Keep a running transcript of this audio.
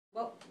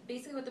Well,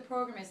 basically what the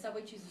program is,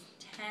 Subway chooses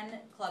 10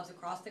 clubs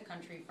across the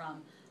country,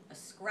 from a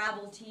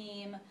Scrabble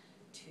team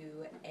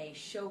to a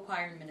show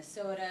choir in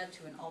Minnesota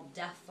to an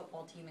all-deaf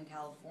football team in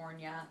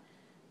California.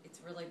 It's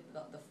really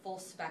the full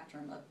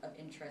spectrum of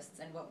interests.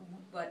 And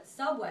what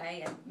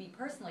Subway, and me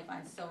personally,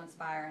 find so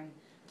inspiring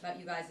about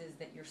you guys is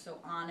that you're so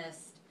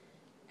honest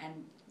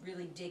and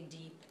really dig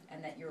deep,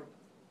 and that you're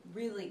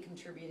really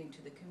contributing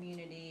to the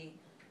community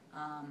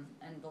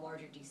and the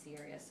larger DC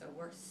area. So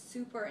we're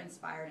super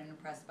inspired and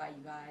impressed by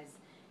you guys.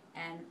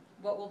 And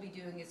what we'll be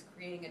doing is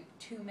creating a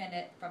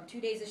 2-minute, from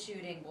 2 days of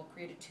shooting, we'll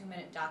create a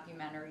 2-minute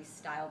documentary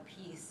style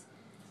piece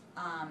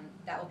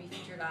that will be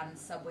featured on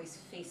Subway's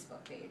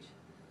Facebook page.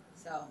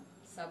 So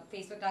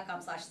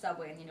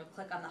facebook.com/Subway, and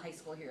click on the High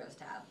School Heroes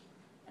tab.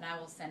 And I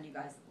will send you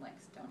guys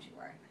links, don't you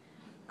worry.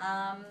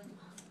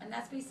 And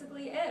that's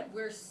basically it.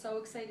 We're so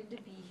excited to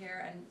be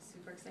here and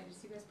super excited to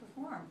see you guys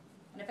perform.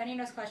 And if anyone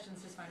has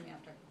questions, just find me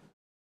after.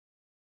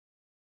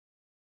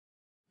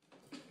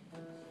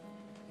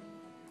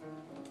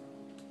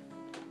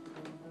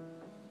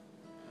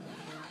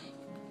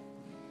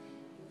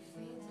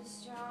 Faith is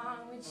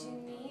strong, but you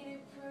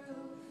needed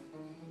proof.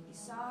 You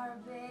saw her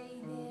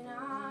bathing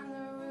on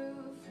the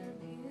roof, her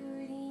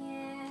beauty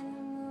and the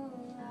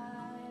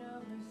moonlight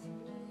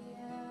overthrew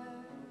you.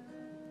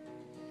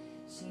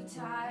 She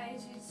tied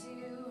you to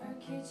her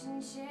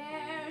kitchen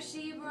chair,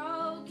 she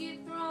broke your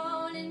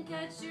throne and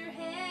cut your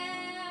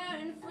hair,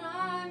 and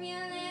from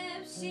your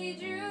lips she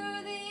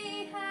drew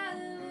the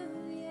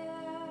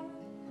hallelujah,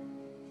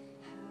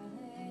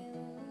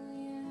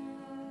 hallelujah,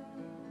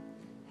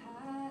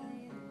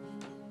 hallelujah,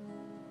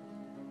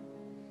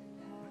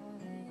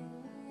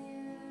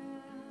 hallelujah,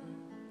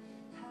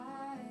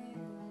 hallelujah.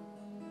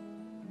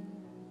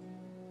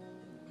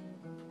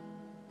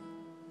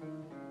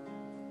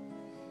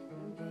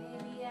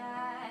 Baby,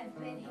 I've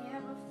been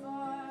here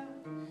before.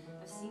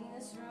 I've seen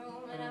this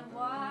room and I've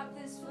walked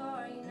this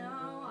floor. You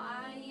know,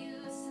 I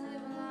used to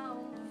live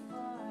alone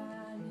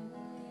before I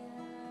knew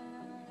you.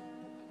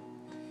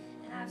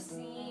 And I've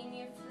seen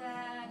your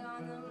flag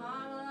on the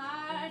Marble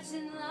Arch.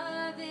 And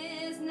love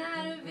is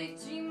not a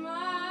victory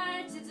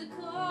march. It's a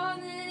call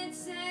and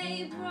it's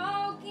a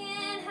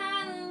broken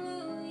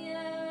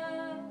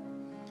hallelujah.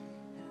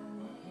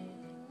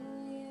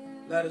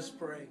 Hallelujah. Let us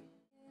pray.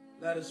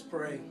 Let us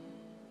pray.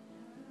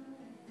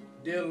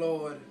 Dear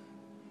Lord,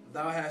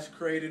 Thou hast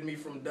created me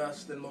from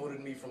dust and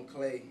molded me from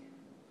clay.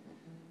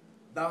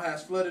 Thou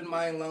hast flooded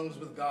my lungs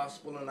with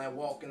gospel, and I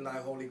walk in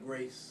Thy holy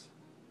grace.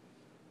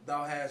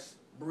 Thou hast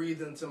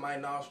breathed into my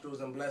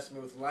nostrils and blessed me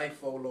with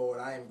life, O Lord.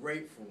 I am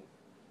grateful.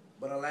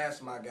 But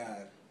alas, my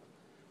God,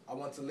 I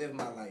want to live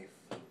my life.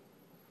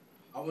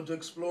 I want to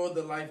explore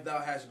the life Thou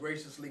hast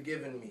graciously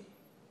given me.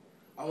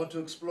 I want to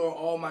explore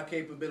all my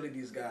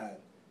capabilities, God,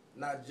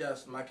 not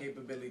just my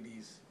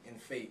capabilities in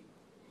faith.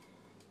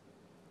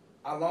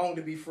 I long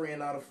to be free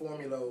and not a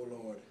formula, O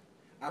Lord.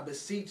 I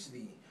beseech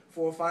Thee,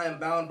 for if I am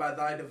bound by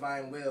Thy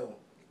divine will,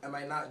 am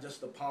I not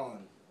just a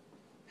pawn?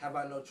 Have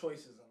I no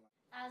choices in life?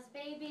 As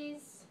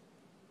babies,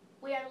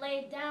 we are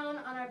laid down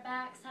on our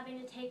backs, having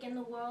to take in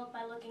the world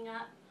by looking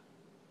up.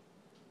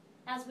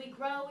 As we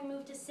grow, we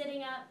move to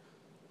sitting up,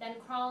 then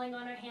crawling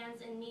on our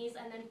hands and knees,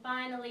 and then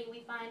finally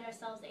we find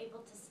ourselves able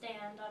to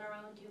stand on our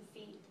own 2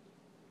 feet.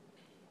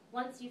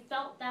 Once you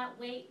felt that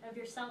weight of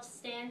yourself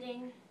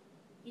standing,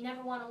 you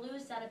never want to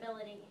lose that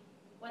ability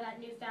or that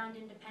newfound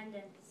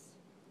independence.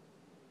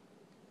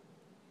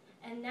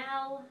 And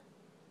now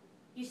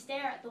you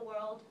stare at the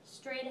world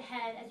straight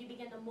ahead as you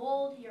begin to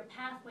mold your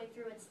pathway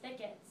through its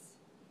thickets.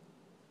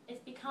 It's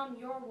become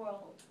your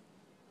world.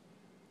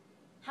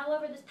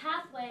 However, this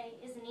pathway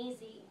isn't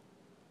easy.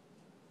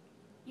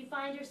 You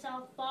find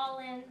yourself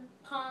fallen,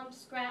 palms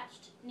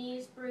scratched,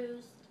 knees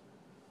bruised,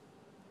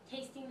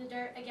 tasting the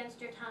dirt against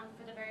your tongue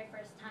for the very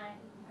first time.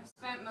 I've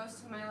spent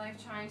most of my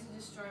life trying to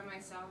destroy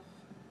myself,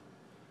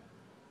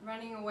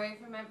 running away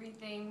from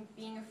everything,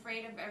 being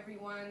afraid of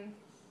everyone.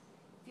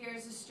 Fear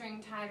is a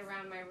string tied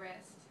around my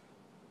wrist.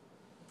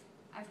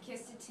 I've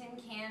kissed a tin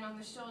can on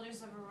the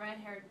shoulders of a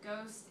red-haired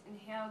ghost,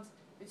 inhaled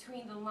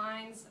between the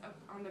lines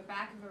on the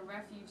back of a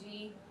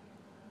refugee,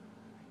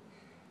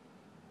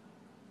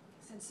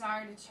 said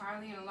sorry to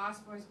Charlie in a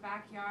Lost Boys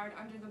backyard.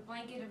 Under the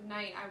blanket of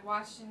night, I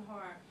watched in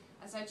horror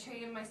as I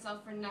traded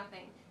myself for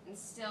nothing, and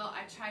still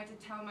I tried to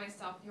tell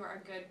myself you are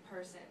a good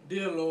person.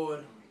 Dear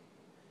Lord,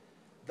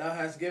 Thou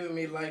hast given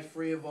me life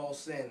free of all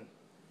sin,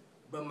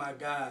 but my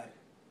God,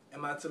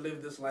 am I to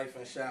live this life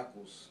in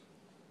shackles?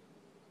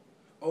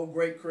 O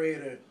great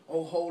Creator,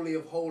 O Holy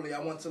of Holy, I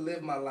want to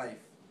live my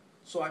life,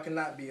 so I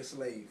cannot be a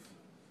slave.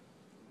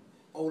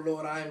 O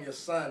Lord, I am your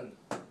son,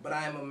 but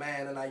I am a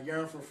man, and I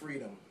yearn for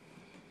freedom.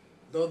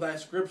 Though Thy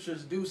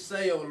scriptures do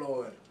say, O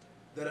Lord,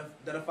 that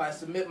if I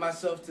submit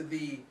myself to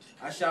Thee,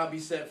 I shall be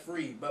set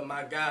free. But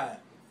my God,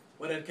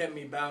 what had kept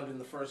me bound in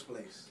the first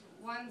place?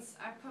 Once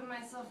I put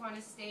myself on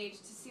a stage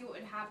to see what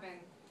would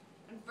happen,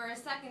 and for a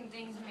second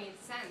things made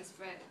sense,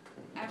 but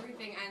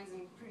everything ends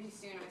and pretty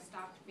soon I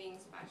stopped being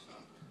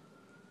special.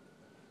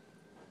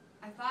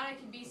 I thought I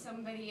could be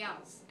somebody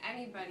else,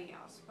 anybody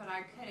else, but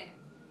I couldn't.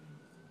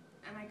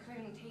 and I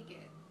couldn't take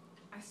it.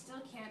 I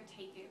still can't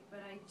take it, but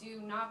I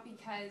do, not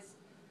because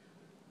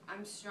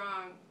I'm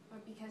strong,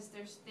 but because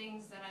there's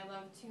things that I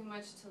love too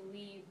much to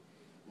leave.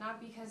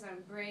 Not because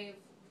I'm brave,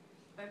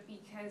 but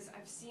because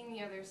I've seen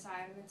the other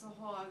side, and it's a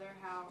whole other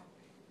hell.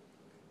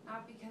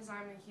 Not because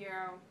I'm a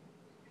hero,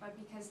 but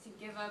because to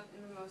give up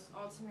in the most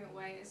ultimate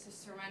way is to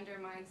surrender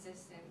my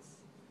existence.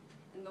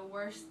 And the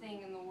worst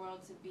thing in the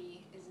world to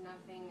be is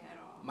nothing at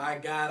all. My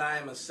God, I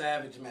am a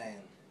savage man,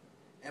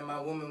 and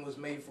my woman was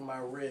made from my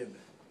rib.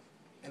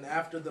 And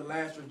after the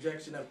last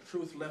rejection of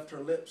truth left her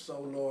lips,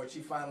 oh Lord,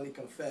 she finally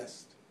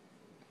confessed.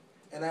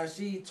 And as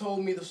she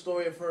told me the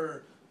story of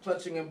her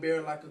clutching a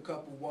beer like a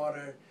cup of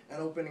water and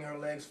opening her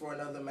legs for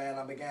another man,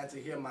 I began to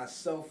hear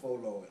myself, oh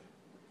Lord.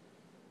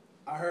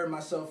 I heard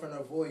myself in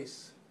her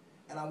voice,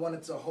 and I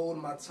wanted to hold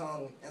my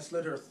tongue and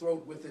slit her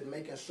throat with it,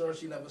 making sure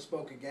she never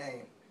spoke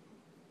again.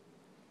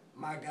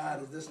 My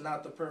God, is this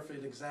not the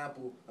perfect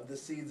example of the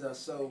seeds I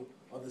sow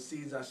or the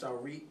seeds I shall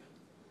reap?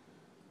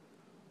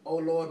 Oh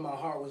Lord, my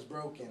heart was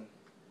broken.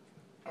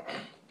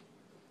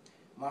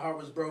 My heart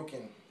was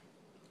broken,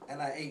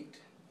 and I ached.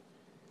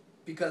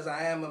 Because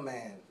I am a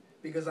man,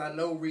 because I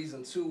know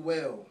reason too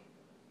well.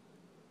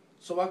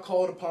 So I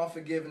called upon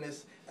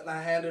forgiveness, and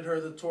I handed her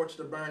the torch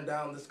to burn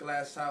down this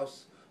glass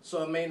house,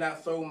 so I may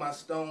not throw my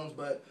stones,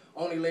 but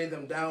only lay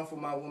them down for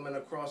my woman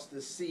across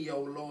the sea.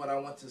 Oh Lord, I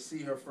want to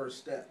see her first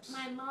steps.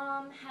 My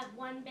mom had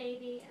 1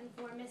 baby and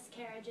 4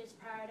 miscarriages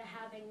prior to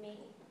having me.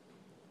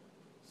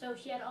 So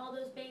if she had all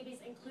those babies,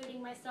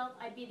 including myself,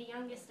 I'd be the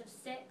youngest of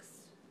 6.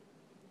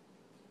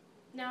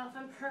 Now, if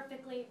I'm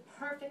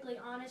perfectly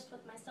honest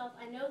with myself,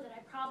 I know that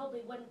I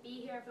probably wouldn't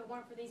be here if it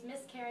weren't for these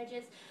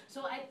miscarriages.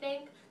 So I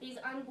thank these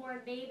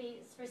unborn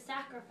babies for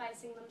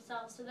sacrificing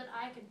themselves so that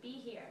I could be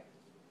here.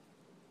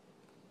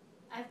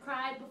 I've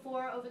cried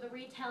before over the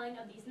retelling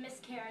of these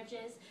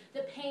miscarriages,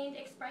 the pained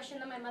expression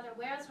that my mother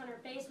wears on her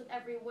face with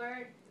every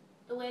word,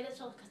 the way that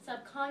she'll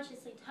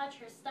subconsciously touch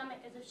her stomach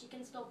as if she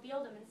can still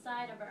feel them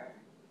inside of her.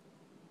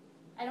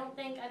 I don't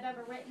think I've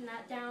ever written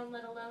that down,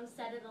 let alone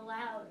said it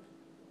aloud.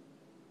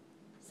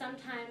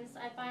 Sometimes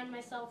I find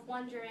myself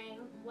wondering,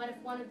 what if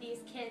one of these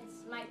kids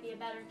might be a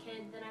better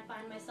kid than I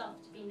find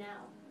myself to be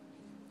now?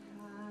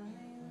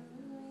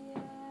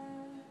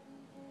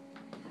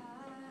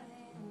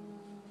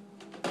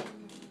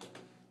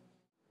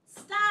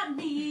 Stop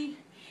me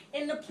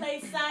in a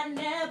place I've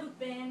never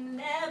been,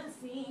 never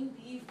seen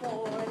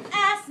before, and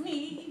ask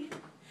me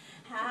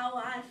how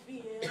I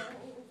feel.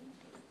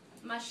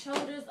 My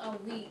shoulders are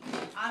weak.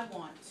 I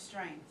want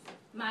strength.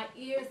 My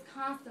ears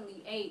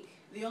constantly ache.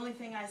 The only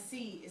thing I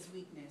see is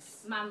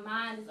weakness. My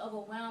mind is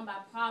overwhelmed by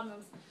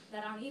problems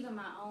that aren't even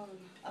my own.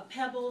 A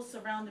pebble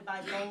surrounded by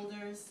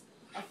boulders,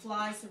 a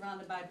fly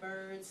surrounded by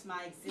birds,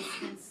 my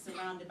existence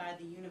surrounded by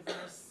the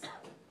universe.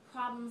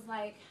 Problems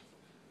like,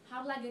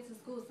 how will I get to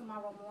school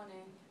tomorrow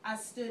morning? I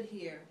stood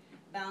here,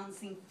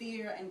 balancing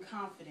fear and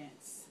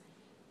confidence,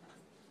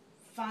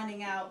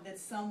 finding out that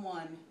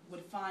someone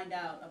would find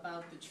out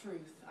about the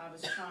truth I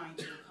was trying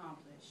to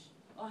accomplish.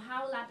 Or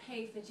how will I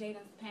pay for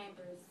Jaden's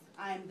Pampers?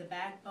 I am the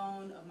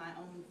backbone of my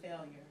own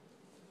failure.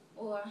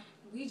 Or,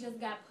 we just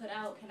got put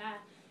out,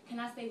 can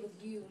I stay with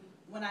you?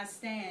 When I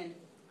stand,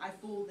 I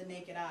fool the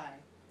naked eye.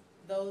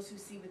 Those who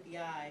see with the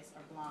eyes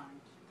are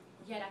blind.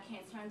 Yet I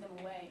can't turn them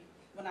away.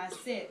 When I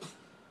sit,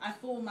 I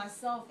fool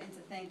myself into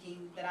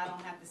thinking that I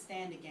don't have to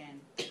stand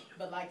again.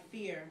 But like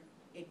fear,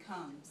 it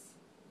comes.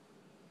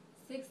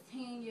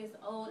 16 years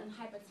old and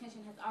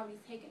hypertension has already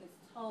taken its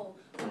toll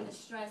from the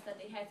stress that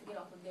they had to get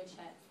off of their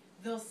chest.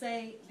 They'll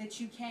say that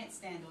you can't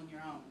stand on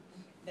your own,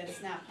 that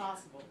it's not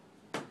possible.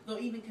 They'll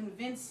even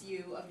convince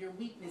you of your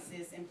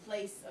weaknesses in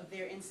place of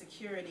their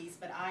insecurities,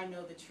 but I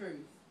know the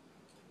truth.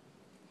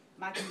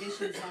 My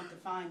conditions don't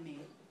define me.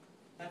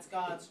 That's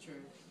God's truth.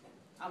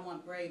 I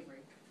want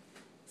bravery.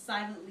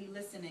 Silently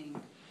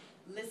listening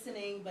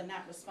but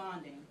not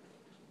responding.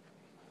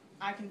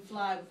 I can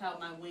fly without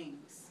my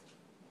wings.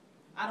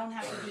 I don't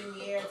have to be in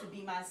the air to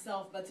be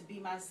myself, but to be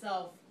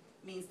myself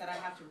means that I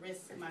have to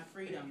risk my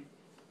freedom.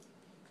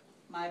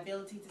 My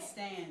ability to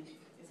stand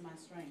is my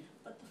strength.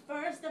 But the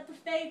first step of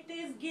faith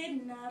is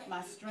getting up.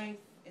 My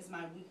strength is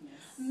my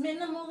weakness.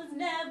 Minimal is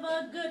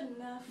never good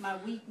enough. My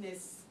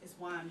weakness is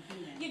why I'm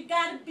human. You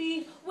gotta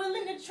be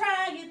willing to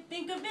try it,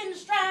 think of it and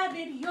strive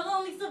it. You'll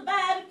only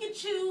survive if you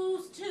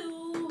choose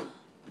to.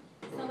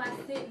 So I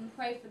sit and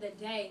pray for the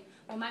day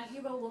when my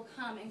hero will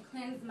come and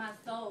cleanse my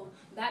soul,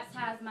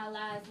 baptize my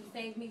lies, and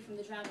save me from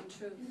the drowning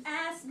truth.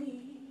 Ask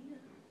me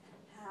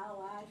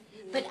how I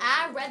feel. But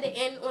I'd rather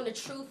end on the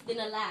truth than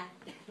a lie.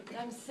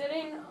 I'm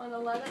sitting on a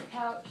leather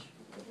couch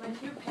with my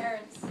 2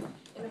 parents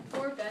in a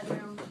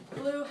 4-bedroom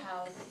blue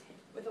house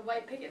with a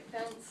white picket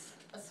fence,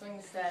 a swing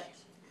set,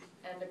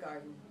 and a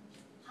garden.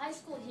 High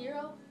school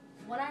hero?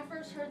 When I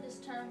first heard this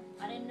term,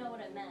 I didn't know what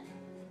it meant.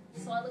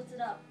 So I looked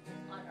it up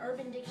on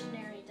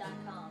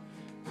urbandictionary.com.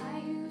 I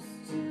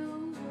used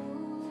to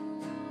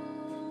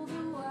rule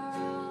the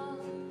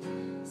world.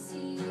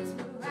 Seas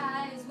would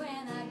rise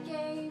when I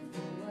gave the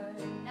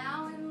word.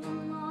 Now in the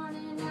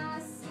morning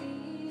I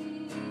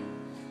sleep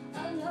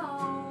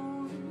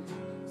alone.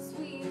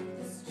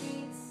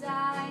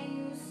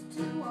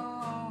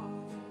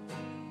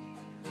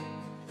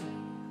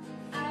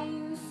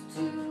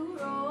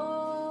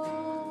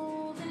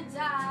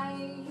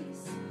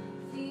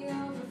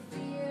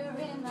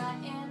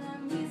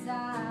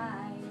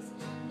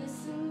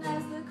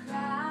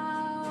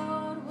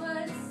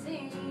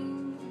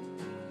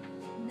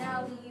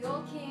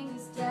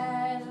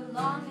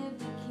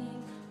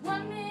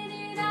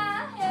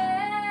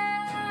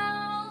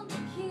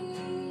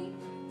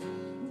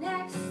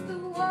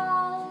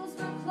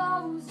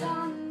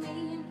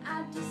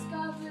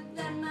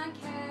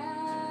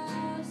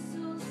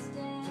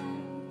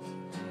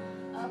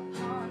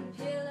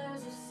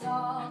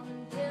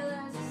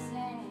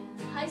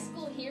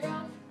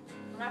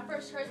 When I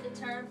first heard the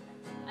term,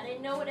 I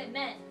didn't know what it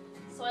meant,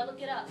 so I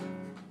looked it up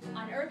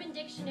on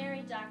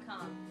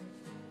urbandictionary.com.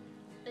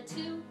 The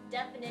two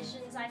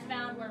definitions I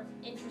found were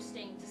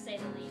interesting, to say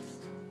the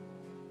least.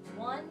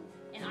 One,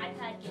 an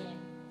iPad game,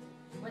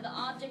 where the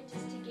object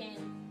is to gain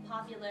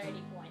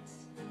popularity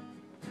points.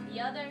 The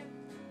other,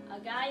 a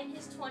guy in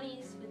his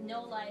 20s with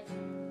no life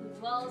who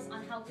dwells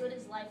on how good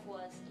his life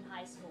was in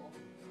high school.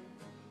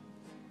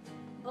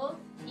 Both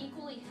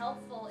equally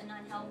helpful and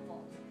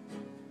unhelpful.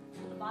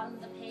 At the bottom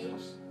of the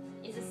page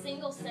is a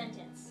single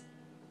sentence: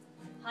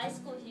 high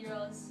school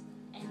heroes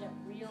and a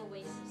real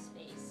waste of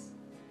space.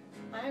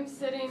 I am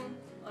sitting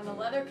on a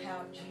leather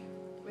couch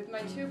with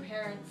my two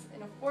parents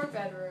in a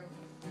 4-bedroom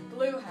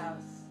blue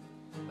house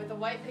with a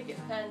white picket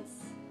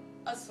fence,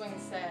 a swing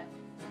set,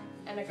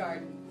 and a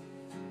garden.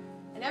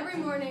 And every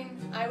morning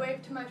I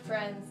wave to my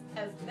friends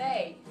as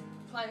they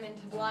climb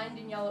into blind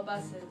and yellow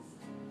buses,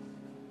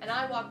 and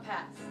I walk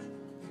past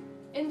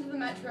into the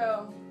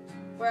metro,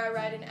 where I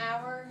ride an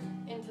hour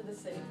into the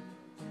city.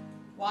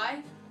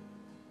 Why?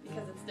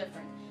 Because it's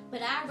different.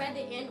 But I'd rather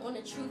end on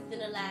the truth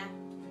than a lie.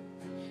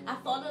 I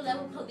fall in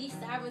love with police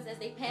sirens as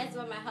they pass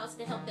by my house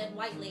to help that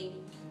white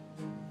lady.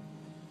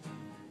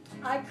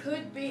 I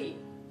could be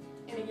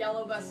in a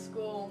yellow bus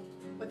school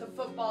with a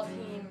football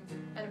team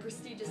and a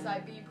prestigious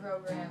IB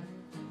program.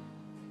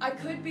 I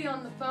could be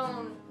on the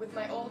phone with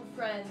my old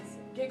friends,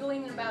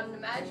 giggling about an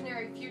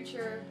imaginary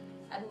future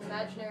at an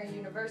imaginary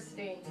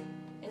university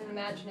in an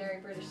imaginary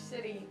British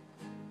city.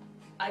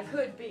 I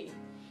could be.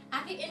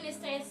 I could end it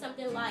saying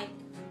something like,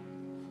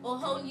 or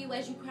hold you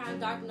as you climb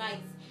dark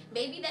nights.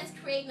 Maybe that's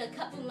creating a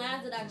couple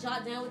lines that I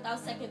jot down without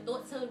second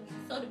thought, so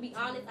to be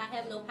honest, I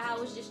have no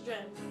powers, just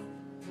strength.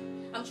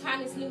 I'm trying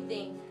this new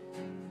thing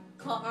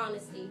called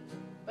honesty.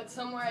 But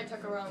somewhere I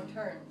took a wrong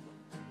turn.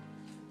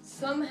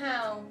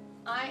 Somehow,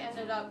 I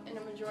ended up in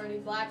a majority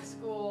black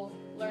school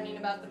learning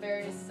about the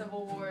various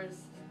civil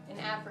wars in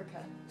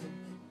Africa.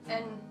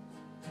 And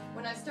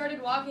when I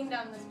started walking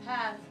down this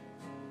path,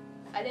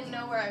 I didn't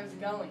know where I was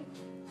going.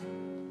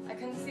 I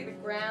couldn't see the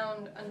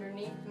ground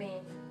underneath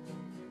me,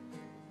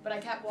 but I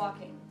kept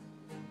walking.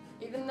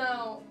 Even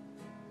though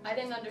I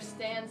didn't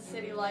understand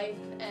city life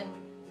and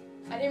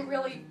I didn't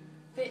really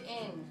fit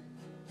in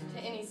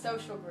to any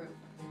social group,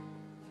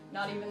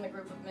 not even the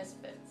group of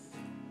misfits.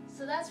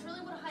 So that's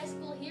really what a high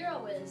school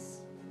hero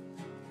is.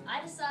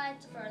 I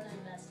decided to further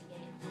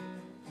investigate.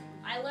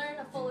 I learned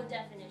a fuller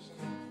definition.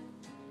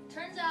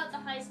 Turns out the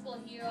high school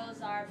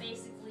heroes are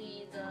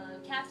basically the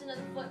captain of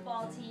the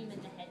football team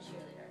and the head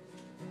cheerleader.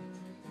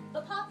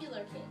 The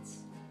popular kids.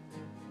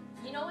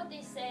 You know what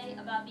they say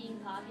about being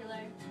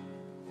popular?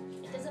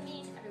 It doesn't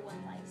mean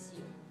everyone likes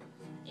you.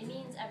 It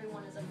means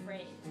everyone is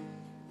afraid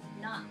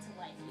not to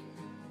like you.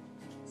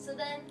 So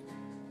then,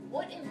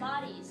 what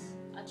embodies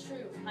a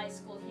true high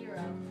school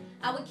hero?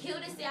 I would kill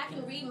to say I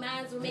can read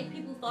minds or make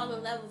people fall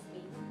in love with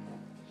me.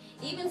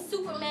 Even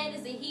Superman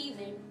is a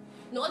heathen,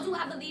 nor do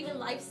I believe in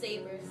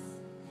lifesavers.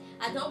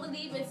 I don't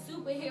believe in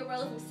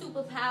superheroes with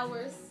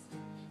superpowers,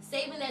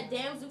 saving that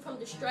damsel from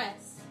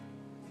distress.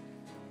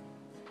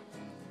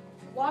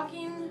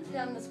 Walking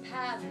down this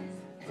path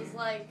was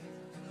like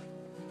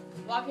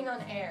walking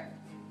on air,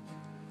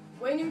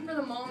 waiting for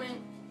the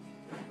moment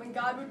when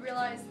God would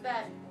realize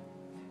that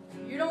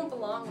you don't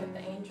belong with the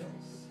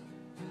angels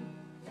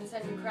and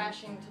send you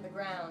crashing to the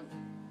ground.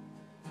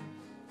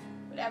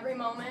 But every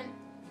moment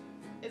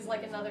is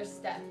like another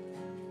step.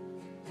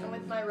 And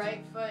with my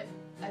right foot,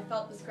 I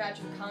felt the scratch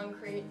of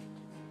concrete,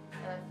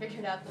 and I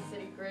figured out the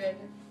city grid.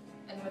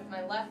 And with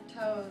my left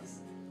toes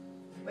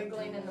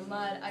wiggling in the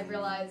mud, I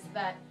realized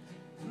that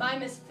my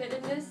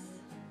misfittedness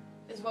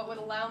is what would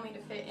allow me to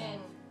fit in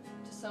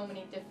to so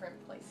many different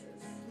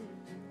places.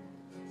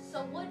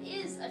 So what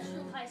is a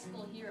true high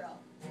school hero?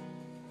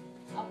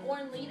 A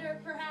born leader,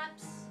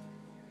 perhaps?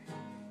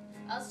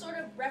 A sort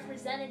of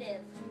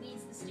representative who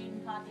leads the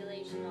student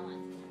population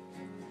on.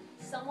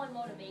 Someone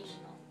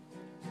motivational.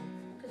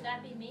 Could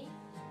that be me?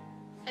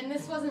 And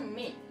this wasn't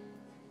me.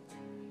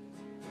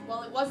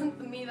 Well, it wasn't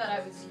the me that I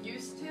was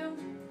used to,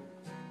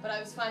 but I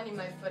was finding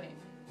my footing.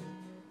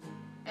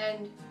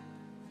 And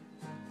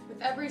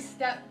with every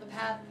step, the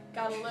path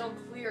got a little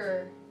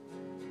clearer,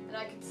 and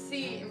I could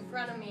see in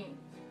front of me.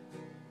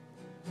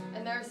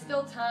 And there are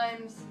still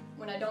times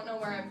when I don't know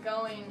where I'm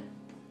going,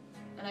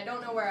 and I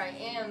don't know where I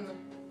am.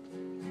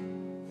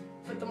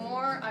 But the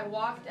more I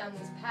walk down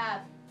this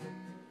path,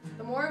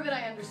 the more of it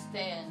I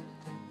understand,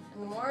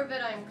 and the more of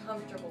it I'm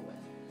comfortable with.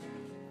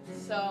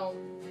 So,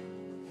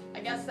 I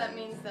guess that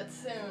means that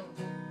soon,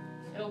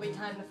 it'll be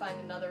time to find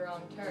another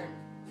wrong turn.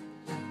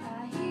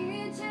 I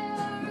hear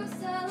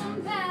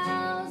Jerusalem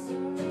bells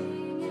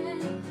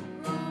ringing,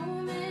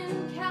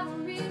 Roman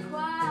cavalry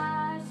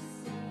choirs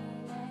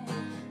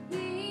singing.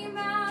 Be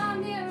my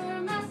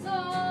mirror, my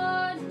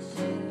sword and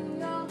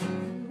shield,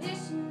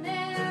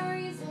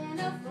 missionaries in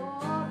a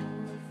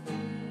foreign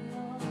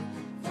field.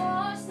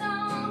 For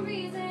some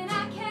reason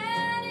I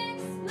can't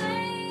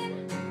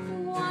explain,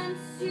 once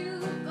you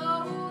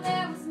go,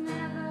 there was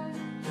never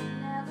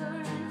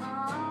an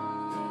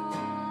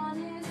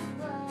honest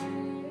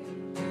way.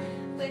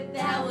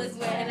 was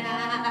when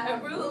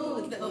I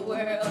ruled the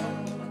world.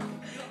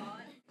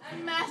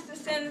 Unmask the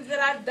sins that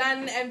I've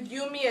done and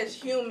view me as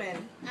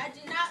human. I do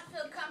not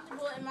feel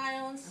comfortable in my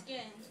own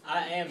skin.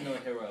 I am no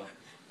hero.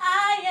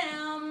 I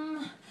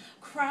am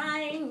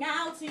crying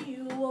out to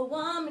you, a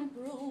woman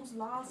bruised,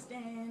 lost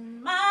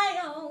in my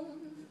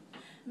own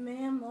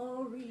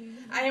memory.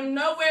 I am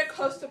nowhere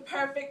close to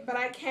perfect, but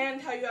I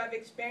can tell you I've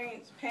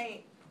experienced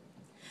pain.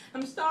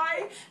 I'm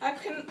sorry I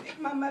couldn't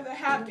make my mother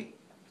happy.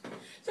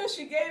 So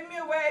she gave me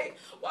away,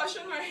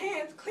 washing her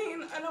hands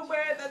clean,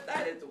 unaware that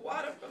that is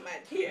water from my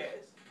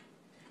tears.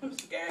 I'm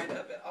scared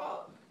of it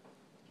all.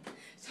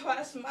 So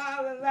I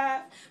smile and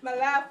laugh, my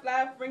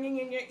laugh ringing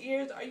in your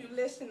ears. Are you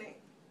listening?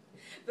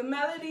 The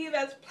melody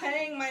that's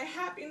playing my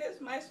happiness,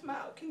 my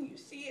smile, can you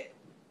see it?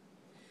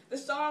 The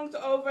song's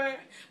over,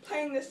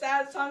 playing the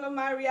sad song of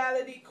my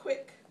reality,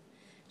 quick.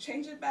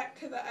 Change it back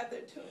to the other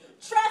tune.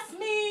 Trust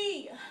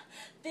me,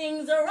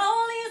 things are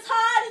only as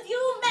hard as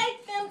you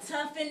make them.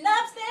 Toughen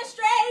up, stand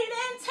straight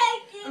and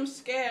take it. I'm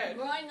scared.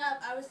 Growing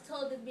up, I was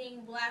told that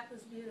being black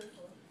was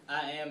beautiful.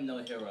 I am no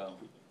hero.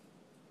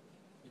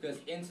 Because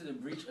into the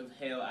breach of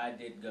hell I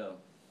did go.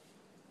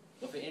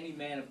 But for any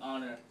man of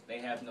honor, they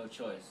have no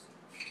choice.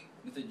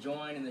 With the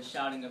join and the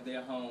shouting of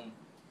their home,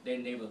 their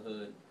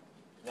neighborhood,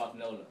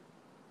 Waknola.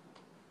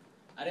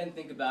 I didn't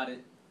think about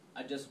it,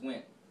 I just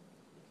went.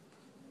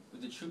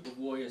 With the troop of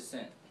warriors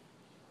sent.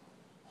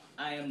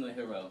 I am no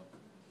hero.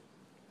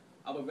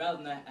 I would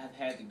rather not have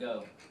had to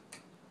go.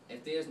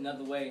 If there's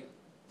another way,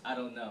 I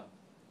don't know.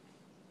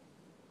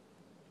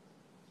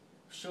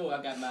 Sure,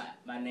 I got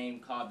my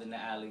name carved in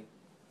the alley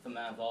for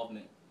my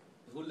involvement,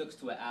 but who looks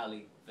to an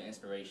alley for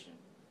inspiration?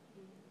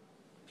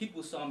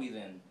 People saw me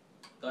then,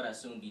 thought I'd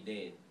soon be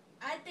dead.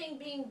 I think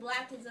being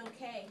black is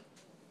okay.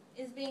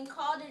 It's being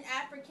called an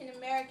African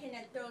American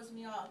that throws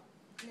me off,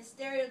 and the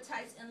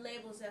stereotypes and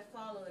labels that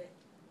follow it.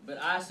 But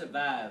I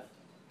survived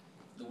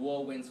the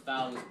whirlwind's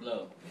foulest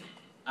blow.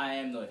 I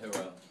am no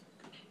hero.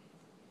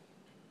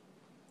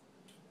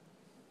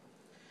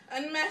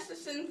 Unmask the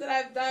sins that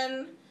I've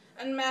done,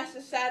 unmask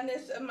the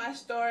sadness of my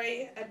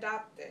story,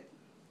 adopted.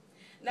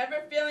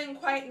 Never feeling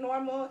quite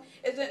normal,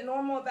 isn't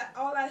normal that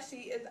all I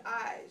see is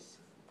eyes.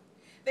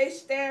 They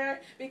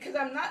stare because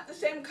I'm not the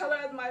same color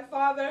as my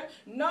father.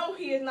 No,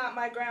 he is not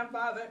my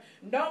grandfather.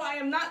 No, I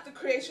am not the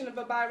creation of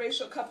a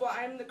biracial couple.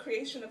 I am the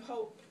creation of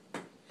hope.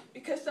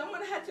 Because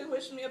someone had to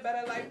wish me a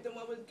better life than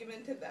what was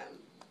given to them.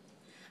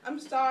 I'm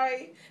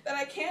sorry that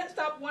I can't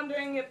stop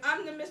wondering if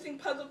I'm the missing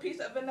puzzle piece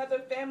of another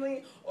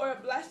family or a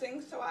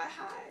blessing, so I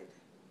hide.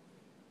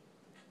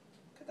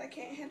 Because I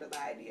can't handle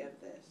the idea of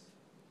this.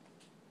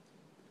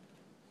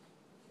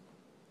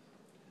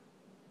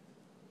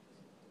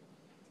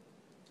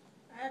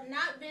 I have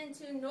not been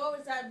to, nor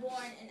was I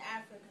born in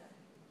Africa.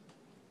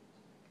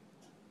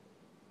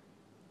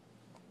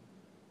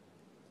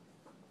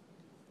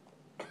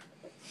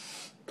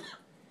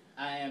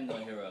 I am no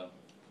hero.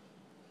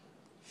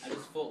 I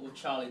just fought with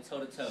Charlie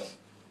toe-to-toe.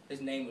 His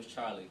name was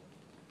Charlie.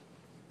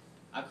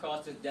 I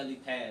crossed his deadly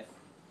path.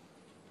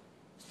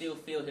 Still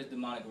feel his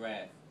demonic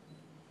wrath.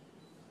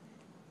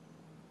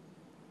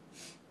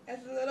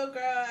 As a little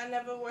girl, I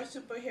never wore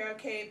superhero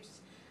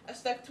capes. I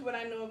stuck to what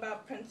I knew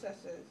about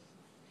princesses.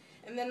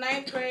 In the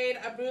 9th grade,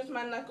 I bruised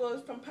my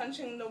knuckles from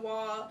punching the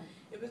wall.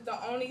 It was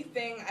the only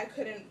thing I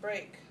couldn't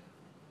break.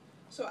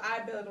 So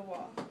I built a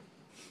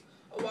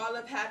wall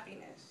of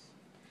happiness.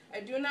 I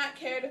do not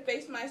care to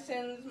face my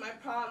sins, my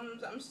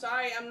problems. I'm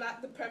sorry I'm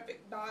not the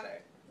perfect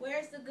daughter.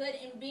 Where's the good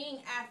in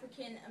being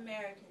African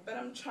American? But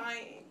I'm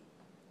trying.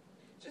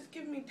 Just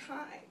give me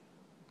time.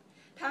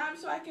 Time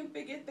so I can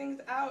figure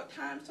things out.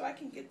 Time so I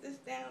can get this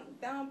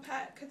down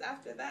pat. Because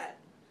after that,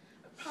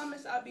 I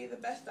promise I'll be the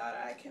best daughter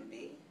I can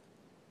be.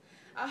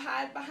 I'll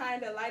hide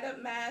behind a light-up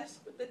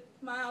mask with a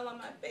smile on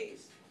my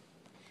face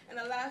and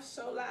a laugh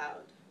so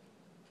loud.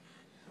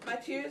 My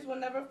tears will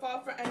never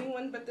fall for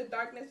anyone but the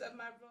darkness of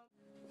my room.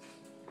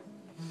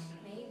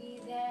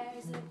 Maybe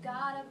there's a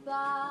God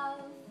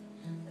above,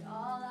 but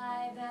all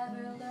I've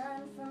ever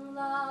learned from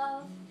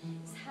love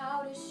is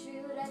how to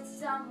shoot at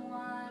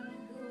someone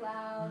who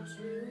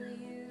outdrew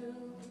you.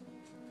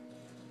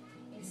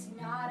 It's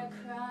not a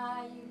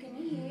cry you can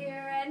hear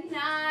at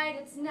night.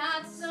 It's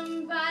not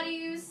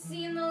somebody who's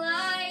seen the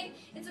light.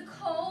 It's a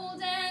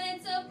cold and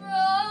it's a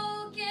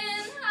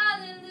broken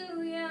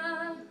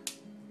hallelujah.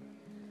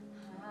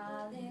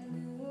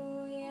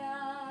 Hallelujah.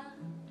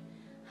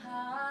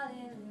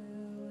 Hallelujah.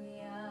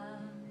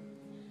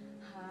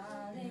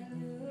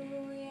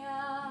 Hallelujah.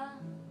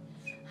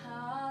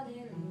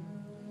 Hallelujah.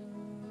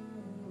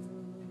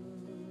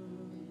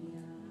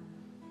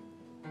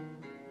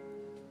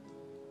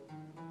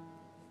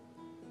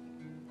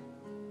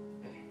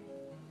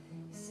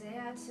 Say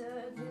I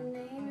took the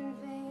name in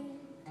vain,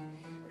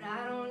 but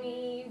I don't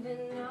even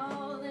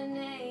know the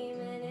name.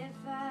 And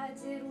if I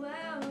did,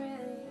 well,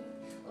 really,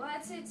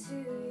 what's it to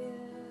you?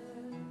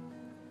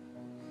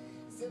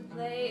 It's a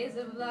blaze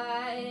of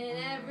light in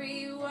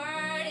every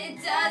word.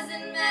 It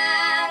doesn't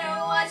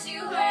matter what you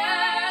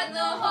heard, the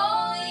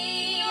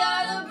holy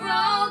or the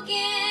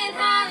broken.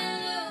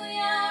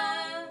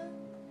 Hallelujah.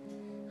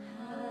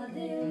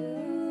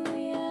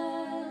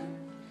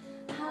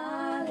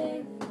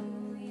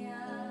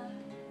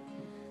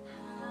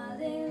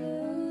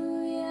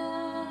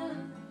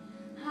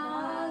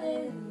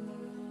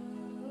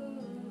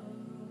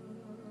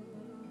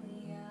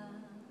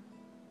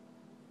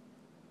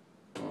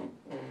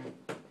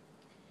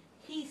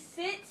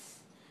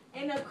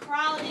 in a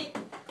crowded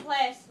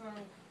classroom.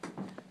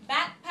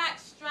 Backpack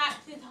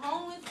strapped, his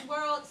homeless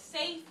world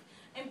safe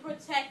and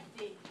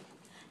protected.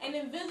 An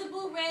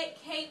invisible red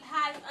cape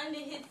hides under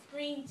his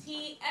green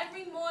tee.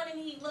 Every morning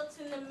he looks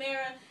in the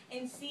mirror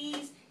and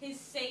sees his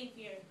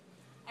Savior.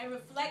 A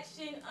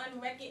reflection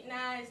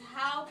unrecognized.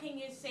 How can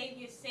your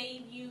Savior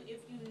save you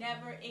if you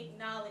never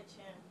acknowledge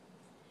him?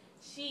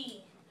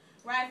 She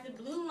rides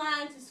the blue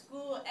line to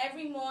school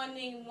every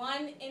morning,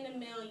 1 in a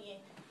million.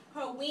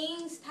 Her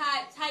wings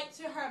tied tight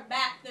to her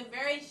back, the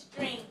very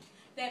string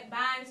that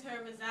binds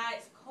her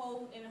resides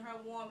cold in her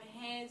warm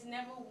hands.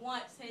 Never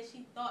once has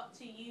she thought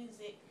to use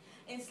it.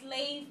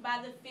 Enslaved by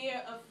the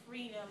fear of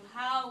freedom,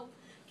 how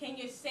can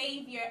your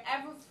Savior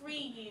ever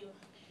free you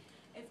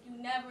if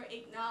you never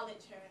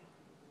acknowledge her?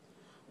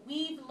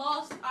 We've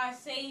lost our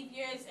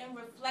saviors in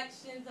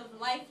reflections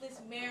of lifeless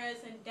mirrors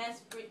and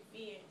desperate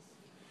fears.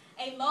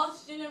 A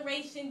lost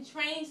generation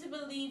trained to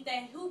believe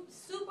that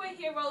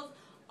superheroes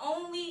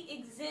only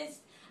exist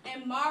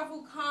in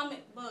Marvel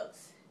comic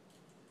books.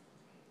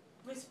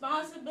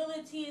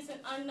 Responsibility is an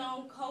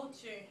unknown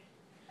culture.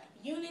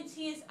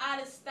 Unity is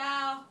out of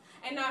style,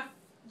 and our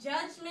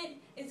judgment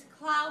is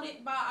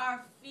clouded by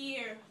our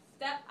fear.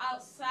 Step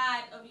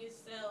outside of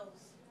yourselves.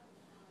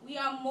 We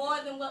are more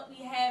than what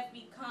we have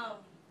become.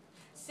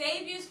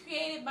 Saviors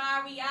created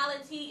by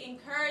reality,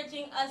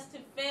 encouraging us to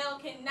fail,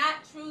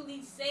 cannot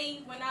truly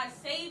save when our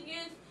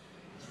saviors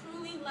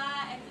truly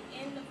lie at the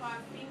end of our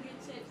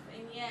fingertips,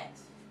 and yet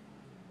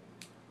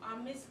our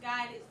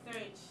misguided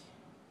search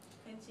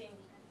continues.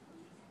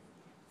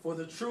 For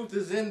the truth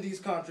is in these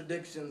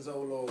contradictions,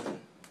 O Lord.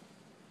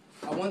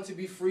 I want to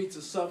be free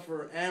to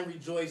suffer and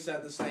rejoice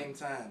at the same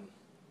time.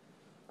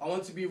 I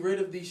want to be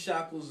rid of these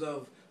shackles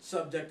of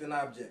subject and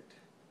object.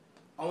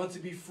 I want to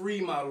be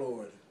free, my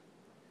Lord.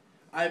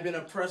 I have been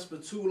oppressed for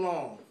too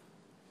long.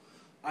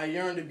 I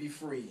yearn to be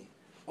free.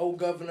 O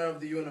Governor of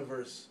the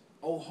universe,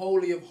 O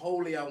Holy of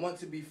Holy, I want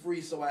to be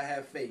free, so I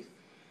have faith.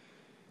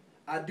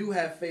 I do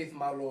have faith,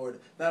 my Lord,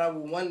 that I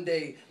will one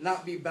day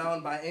not be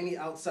bound by any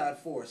outside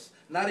force.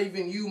 Not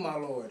even you, my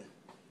Lord.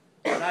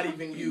 Not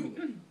even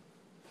you.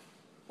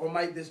 Or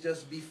might this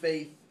just be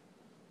faith?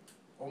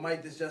 Or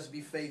might this just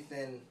be faith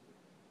in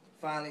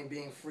finally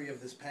being free of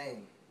this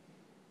pain?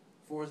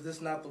 For is this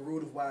not the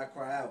root of why I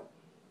cry out?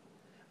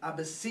 I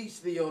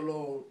beseech thee,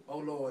 O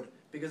Lord,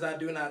 because I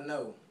do not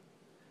know.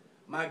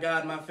 My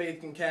God, my faith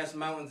can cast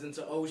mountains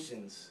into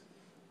oceans.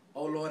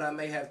 O Lord, I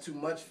may have too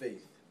much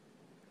faith.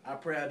 I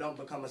pray I don't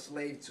become a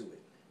slave to it.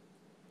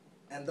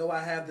 And though I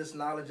have this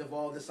knowledge of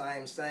all this I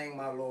am saying,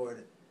 my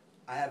Lord,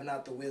 I have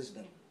not the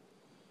wisdom.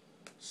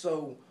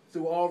 So,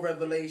 through all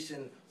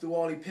revelation, through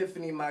all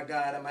epiphany, my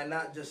God, am I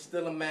not just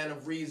still a man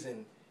of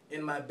reason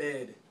in my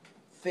bed,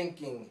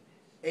 thinking,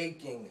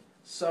 aching,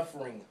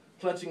 suffering,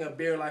 clutching a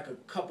beer like a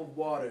cup of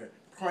water,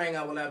 praying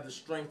I will have the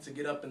strength to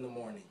get up in the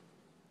morning?